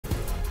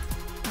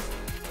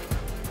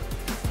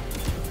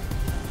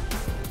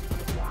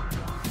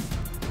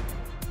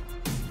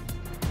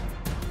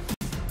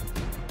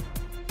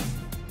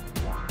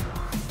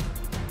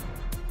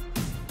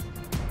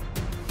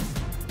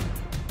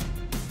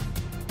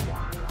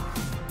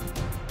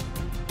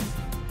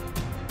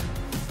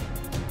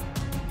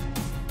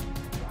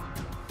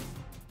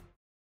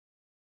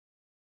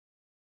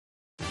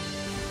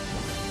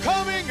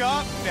Coming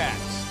up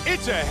next,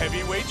 it's a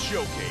heavyweight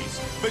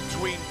showcase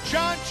between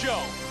Jon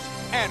Jones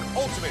and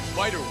Ultimate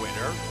Fighter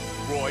winner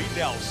Roy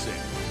Nelson.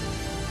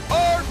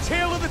 Our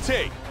tale of the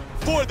tape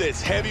for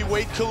this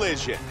heavyweight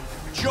collision.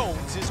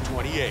 Jones is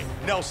 28,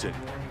 Nelson.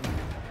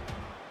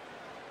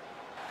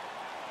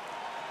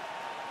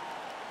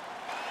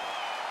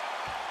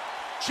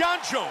 Jon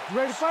Jones.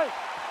 Ready to fight?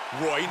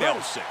 Roy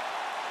Nelson.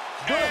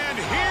 And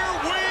here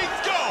we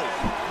go.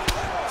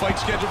 Fight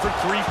scheduled for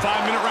 3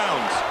 5-minute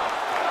rounds.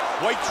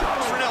 White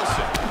trunks for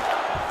Nelson.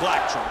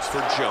 Black trunks for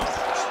Jones.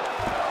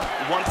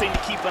 One thing to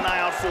keep an eye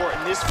out for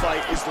in this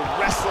fight is the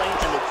wrestling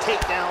and the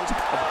takedowns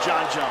of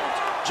Jon Jones.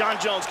 Jon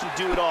Jones can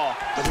do it all,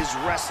 but his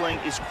wrestling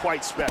is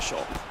quite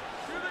special.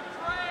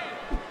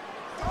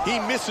 He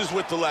misses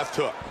with the left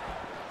hook.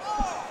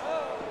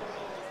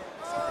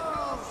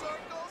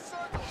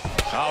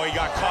 Oh, he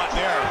got caught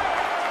there.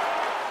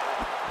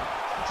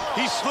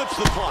 He slips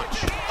the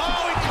punch.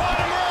 Oh, he caught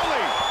him early.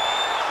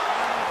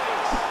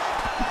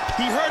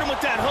 He hurt him with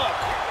that hook.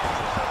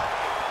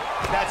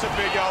 That's a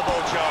big elbow,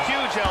 Joe.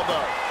 Huge elbow.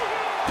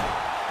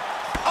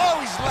 Oh,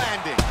 he's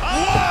landing.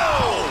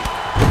 Whoa!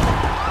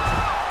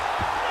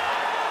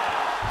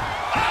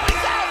 Oh,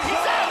 he's out,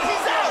 he's out,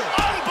 he's out.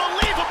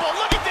 Unbelievable,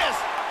 look at this.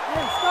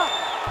 Hey, stop.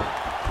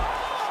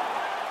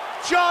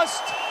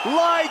 Just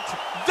like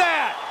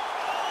that.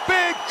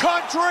 Big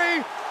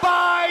country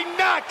by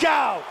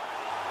knockout.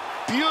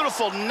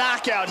 Beautiful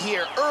knockout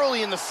here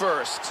early in the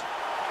first.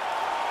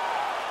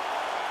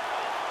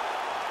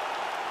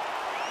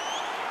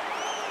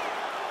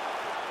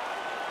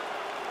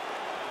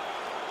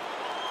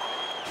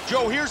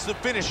 Joe, here's the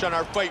finish on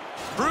our fight.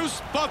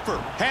 Bruce Buffer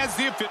has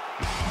the